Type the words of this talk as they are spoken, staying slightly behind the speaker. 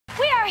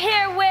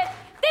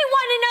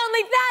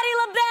lovely Patti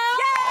LaBelle.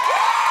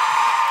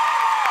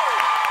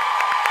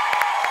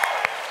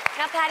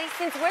 Now, Patti,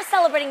 since we're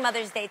celebrating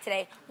Mother's Day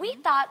today, we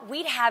thought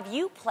we'd have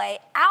you play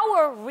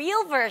our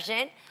real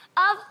version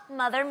of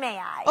Mother May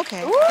I.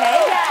 Okay.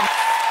 Okay?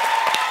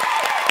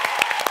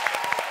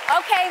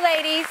 Okay,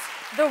 ladies,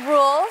 the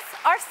rules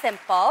are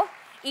simple.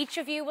 Each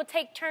of you will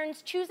take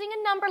turns choosing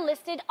a number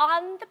listed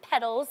on the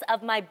petals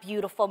of my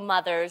beautiful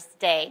Mother's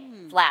Day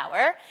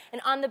flower.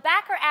 And on the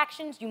back are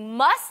actions you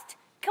must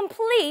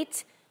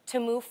complete to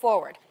move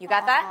forward. You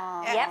got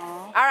that? Yep.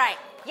 All right.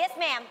 Yes,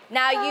 ma'am.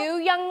 Now, you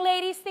young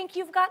ladies think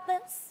you've got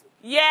this?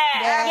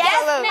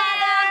 Yes,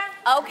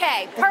 ma'am.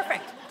 Okay,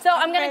 perfect. So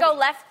I'm going to go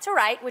left to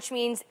right, which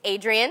means,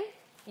 Adrian,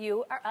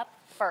 you are up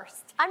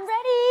first. I'm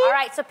ready. All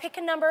right, so pick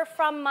a number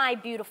from my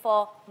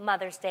beautiful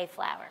Mother's Day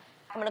flower.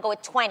 I'm gonna go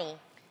with 20.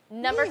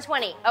 Number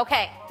 20.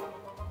 Okay.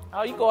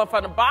 Oh, you going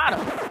from the bottom.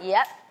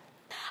 Yep.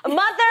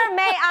 Mother,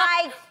 may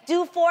I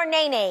do 4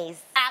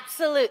 nays?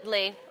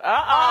 Absolutely.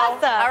 Uh-oh.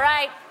 Awesome. All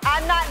right.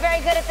 I'm not very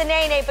good at the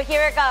nay, but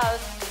here it goes.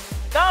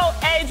 Go,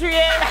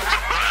 Adrian.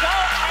 Go,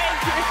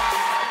 Adrian.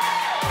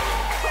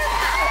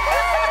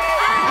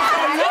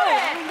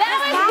 That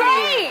was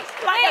great.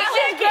 Like That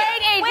was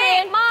great,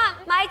 Adrian. Wait, Mom,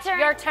 my turn.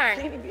 Your turn.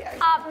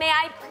 May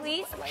I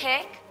please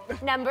pick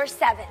number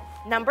 7?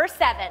 Number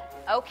 7.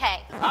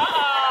 Okay.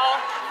 Uh-oh.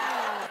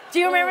 Do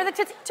you remember the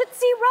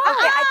Tootsie Roll?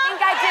 Okay, I think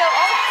I do.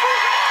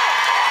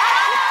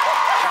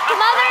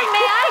 Mother,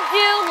 may I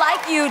do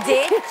like you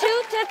did? 2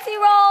 Tootsie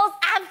Rolls?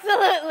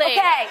 Absolutely.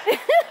 Okay.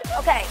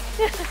 Okay.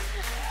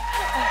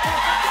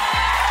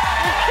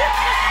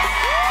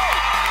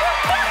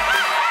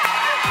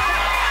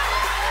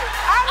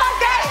 Oh my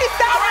God, he's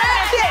so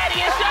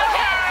Daddy, it's your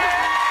turn.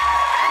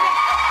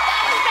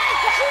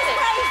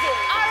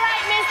 All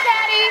right, Miss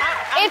Patty,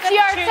 it's gonna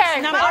your choose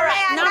turn. number- All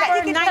right,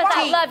 number because I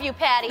 19. love you,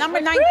 Patty. Number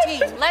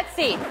 19. Let's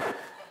see.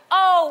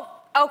 Oh,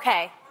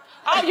 okay.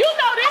 Oh, you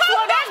know this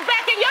one. That's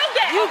back in your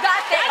day. You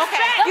got this.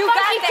 Okay. The You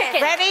funky got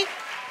chicken. Ready?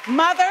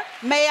 Mother,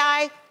 may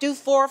I do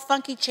 4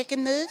 funky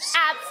chicken moves?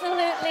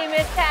 Absolutely,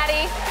 Miss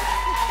Patty.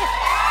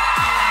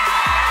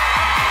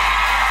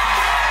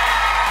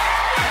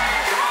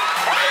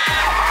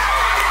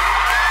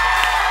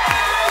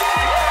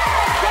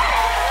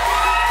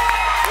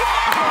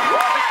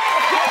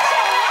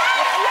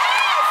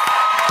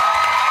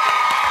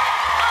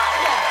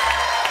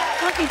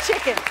 Funky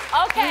chicken.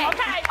 Okay.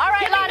 Okay. All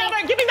right, Lonnie.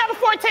 Give me number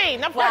 14.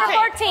 Number 14. Number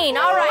 14.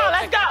 All right. Come on,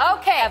 let's go.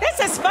 Okay. This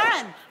is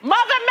fun.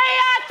 Mother, may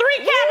I 3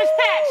 cabbage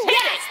patch? Hit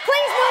Yes, it.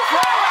 please move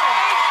forward.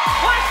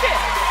 Watch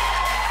this.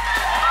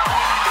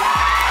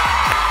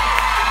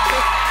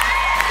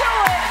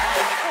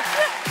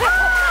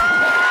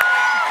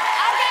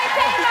 Okay,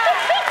 Taylor.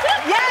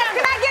 Yes,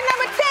 can I get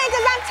number 10?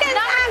 Because I'm 10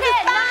 times as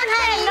fine,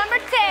 honey. Number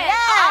 10.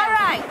 Yeah. All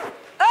right.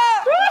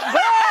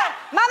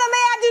 Mama,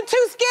 may I do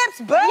 2 skips?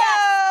 Buh. Yes,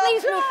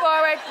 please move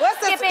forward. What's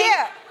the Skipping.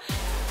 skip?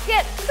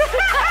 Skip.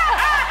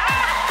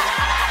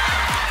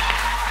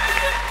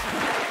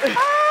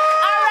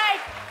 All right,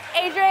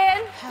 Adrian.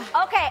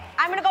 Okay,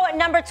 I'm gonna go with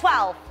number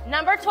 12.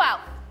 Number 12.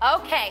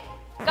 Okay,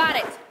 got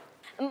it.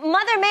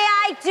 Mother, may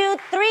I do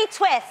 3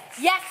 twists?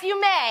 Yes, you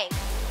may.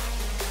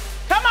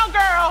 Come on,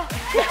 girl.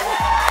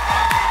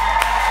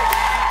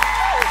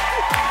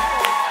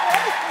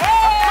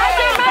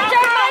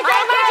 My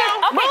turn.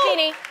 Okay,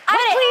 Jeannie.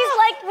 Please,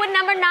 like with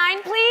number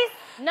 9, please.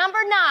 Number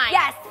 9.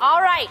 Yes.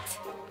 All right.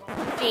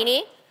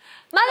 Jeannie.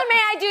 Mother,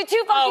 may I do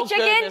 2 funky Oh,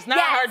 chicken? goodness. Not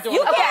her doing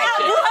You funky can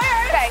chicken. do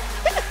hers. Okay.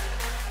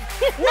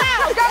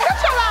 Now, go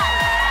get your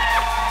life.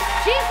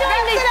 She's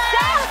doing these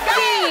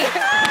sexy.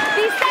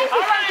 These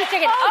sexy funky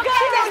chicken. Oh, Okay, God,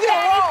 Miss you're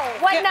Patty. wrong.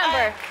 What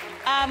number?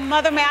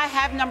 Mother, may I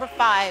have number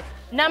 5?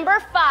 Number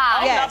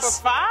 5. Yes. Number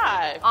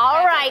 5.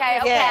 All right.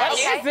 Okay, Yes.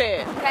 What is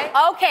it? Okay.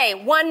 Okay,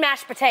 1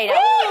 mashed potato.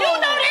 Oh, you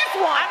know this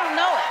one. I don't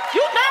know it.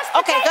 You mashed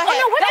Okay, go ahead.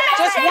 no, what's that?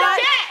 Just Potato one.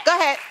 jack. Go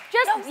ahead.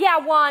 Just,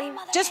 1.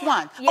 Just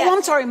one. Yes. Oh,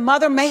 I'm sorry.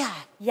 Mother, may I?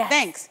 Yes.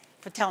 Thanks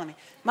for telling me.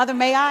 Mother,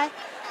 may I?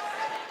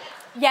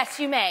 Yes,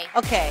 you may.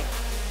 Okay.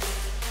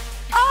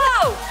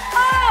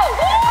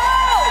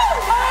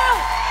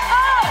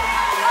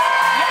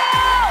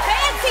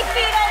 Fancy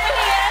feet over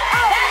here.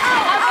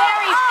 A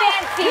very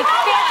fancy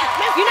fit.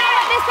 You know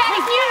what, Miss Patty?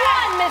 You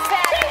won, Miss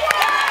Patty.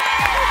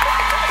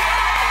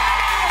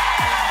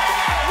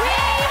 We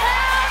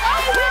have a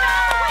winner.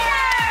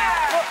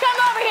 Come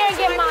over here and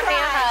give Mommy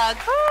a hug.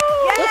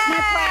 What's my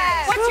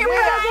prize? What's your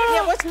prize?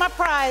 Yeah, what's my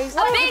prize?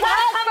 A big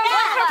hug from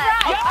us.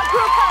 us. A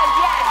group hug,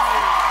 yes.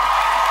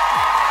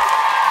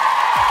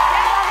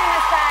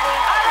 Miss Patty.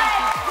 All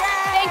right.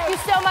 Thank you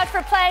so much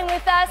for playing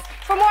with us.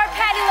 For more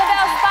Patti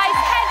LaBelle Spice,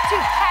 head to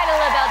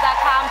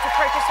PattiLaBelle.com to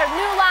purchase her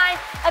new line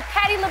of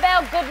Patti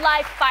LaBelle Good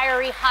Life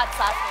Fiery Hot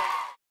Sauce.